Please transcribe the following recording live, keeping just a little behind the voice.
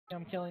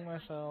I'm killing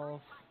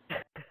myself.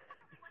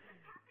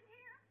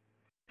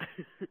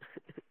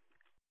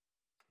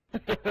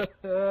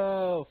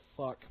 Oh,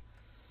 fuck.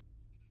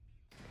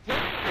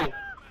 God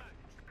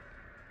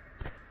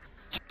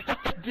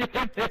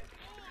damn it!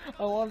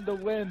 I wanted to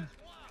win.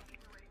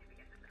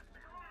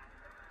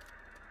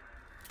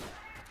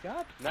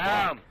 God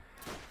Nam!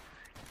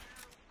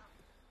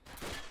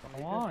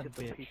 Come on, get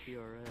the bitch.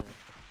 PTRS.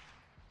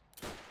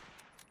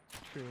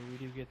 True, we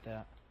do get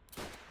that.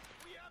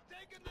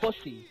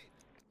 Pussy.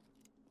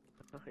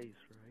 Nice, right?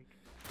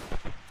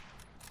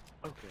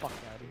 Okay. Fuck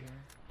out of here.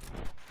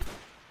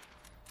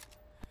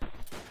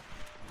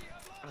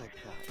 Nice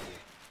shot,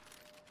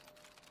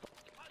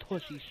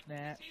 Pussy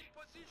snatch.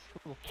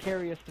 Will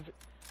carry us to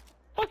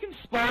fucking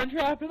spawn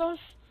trapping us.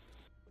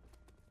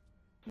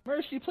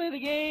 Mercy, play the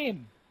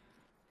game.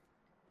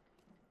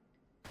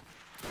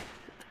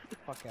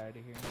 Fuck out of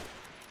here.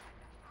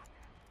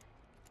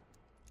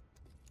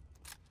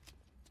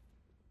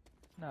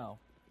 No.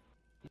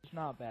 He's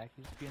not back.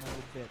 He's being a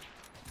little bitch.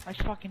 Nice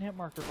fucking hit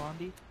marker,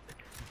 Bondi.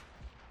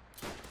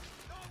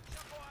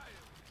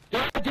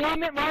 God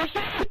damn it, Mercy!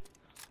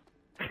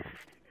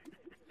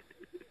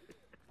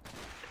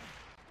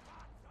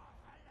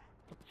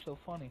 What's so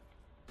funny?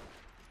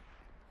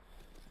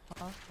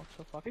 Huh? What's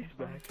so fucking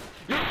funny?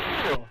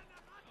 back.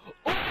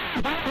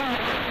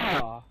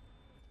 Oh!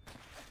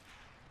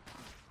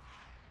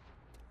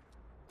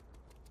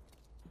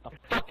 Get the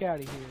fuck out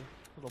of here,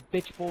 little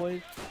bitch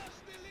boys.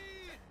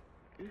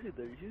 Dude,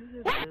 they're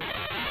using this.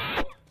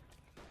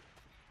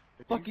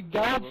 Fucking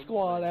God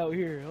Squad out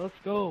here. Let's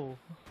go.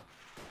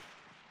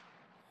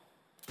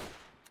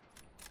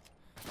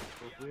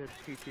 Well, if we had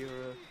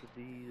PTRS to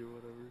D or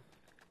whatever.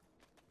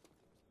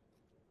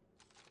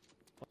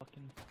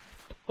 Fucking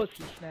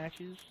pussy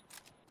snatches.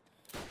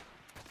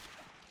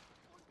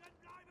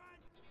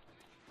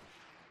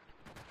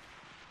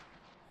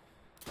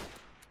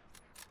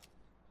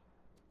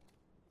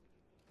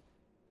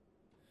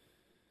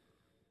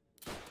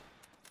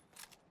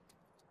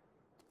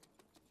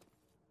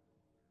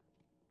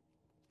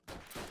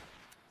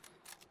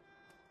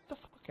 Get the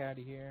fuck out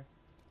of here.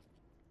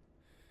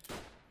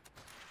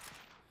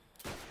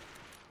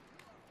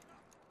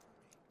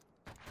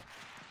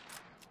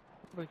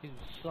 Like you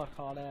suck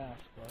hot ass,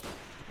 but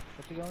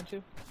what's he going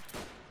to?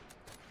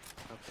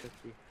 Top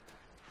 50.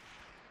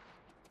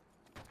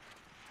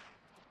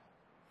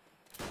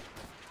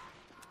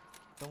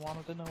 Don't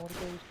want to know what it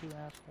goes to,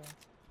 asshole.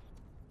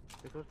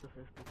 It goes to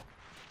 50.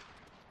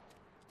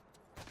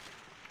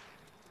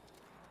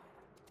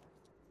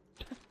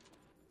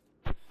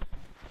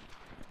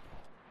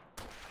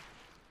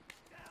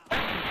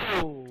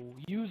 Oh,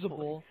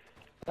 usable.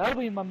 That'll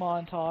be in my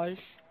montage.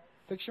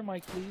 Fix your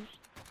mic, please.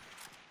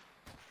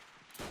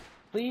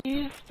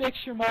 Please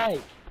fix your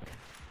mic.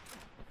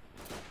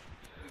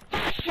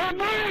 Fix your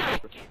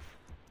mic!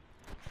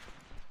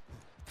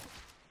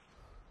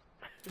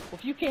 Well,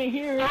 if you can't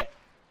hear it,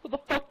 what the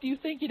fuck do you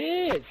think it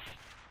is?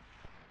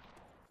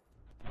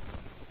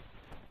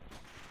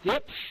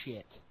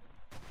 Dipshit.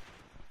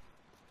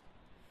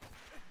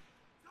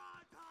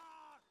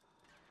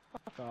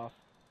 Fuck off.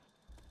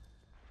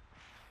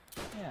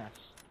 Yes.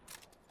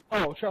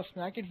 Oh, trust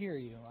me, I can hear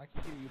you. I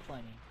can hear you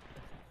plenty.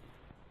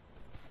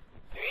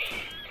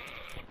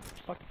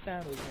 What fucking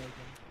sound was making?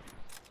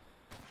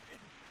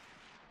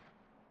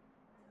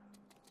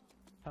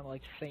 Sound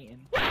like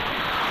Satan.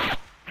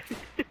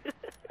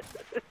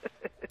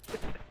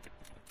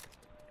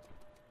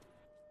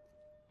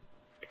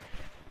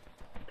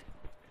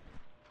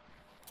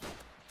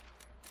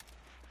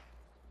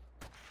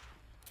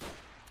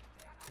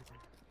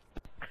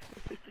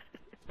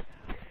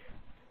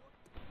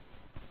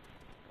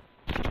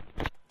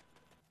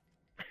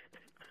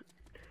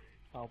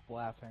 Oh,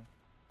 laughing.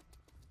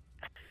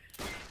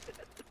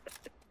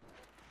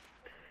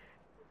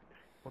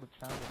 What it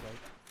sounded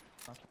like.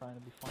 Not trying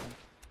to be funny.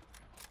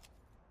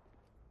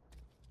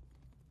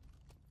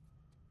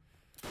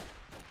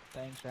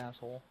 Thanks,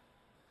 asshole.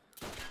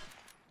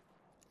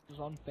 This is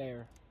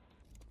unfair.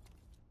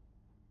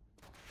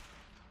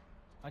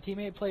 My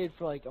teammate played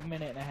for like a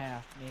minute and a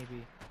half, maybe,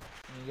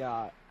 and he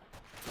got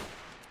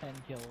 10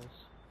 kills.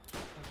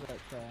 What does that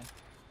say?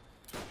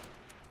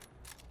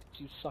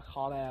 You suck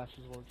hot ass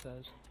is what it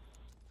says.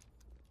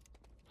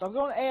 Stop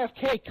going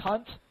AFK,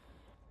 cunt!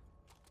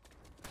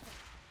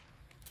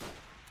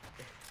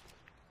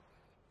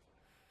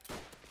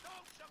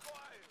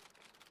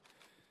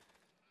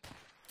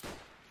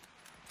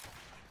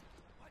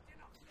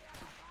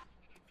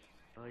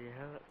 Oh, you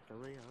have it?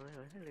 Somebody, I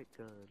had it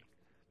good.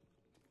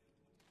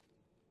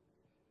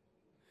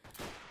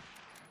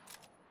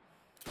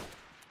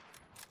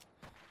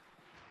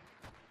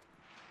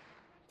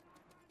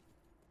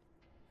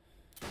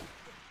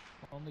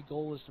 My only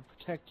goal is to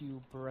protect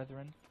you,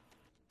 brethren.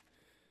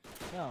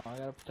 No, I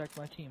gotta protect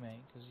my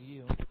teammate, because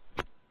you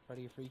try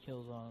to get free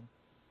kills on him.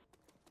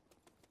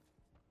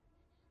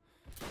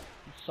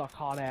 You suck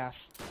hot ass.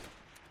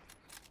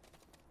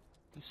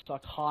 You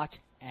suck hot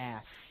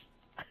ass.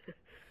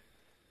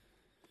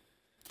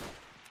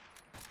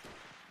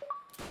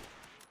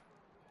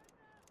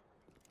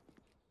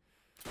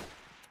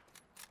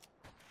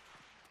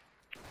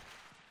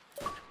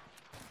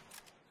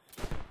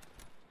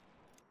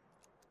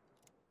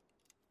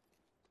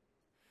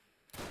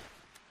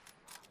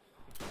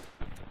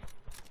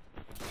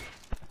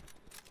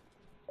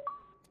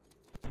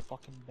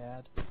 fucking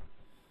bad.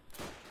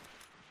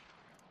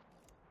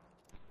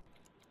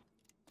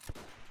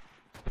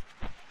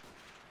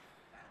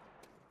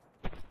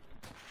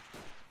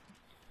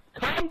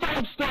 Come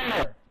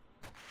dumpster!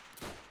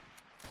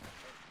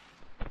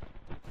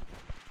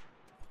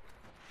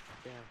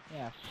 Yeah.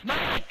 Yeah,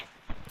 smack!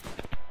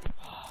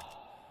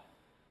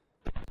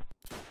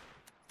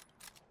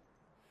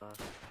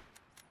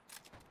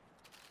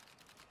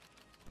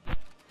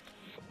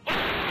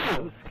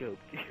 No scoped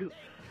you.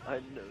 I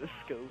no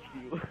scoped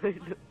you. I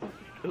no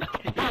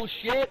scoped you. Oh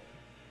shit!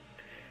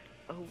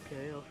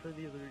 Okay, I'll send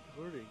you the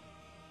recording.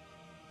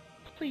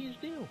 Please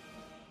do.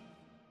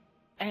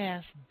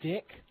 Ass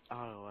dick. Oh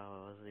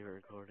wow, I wasn't even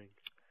recording.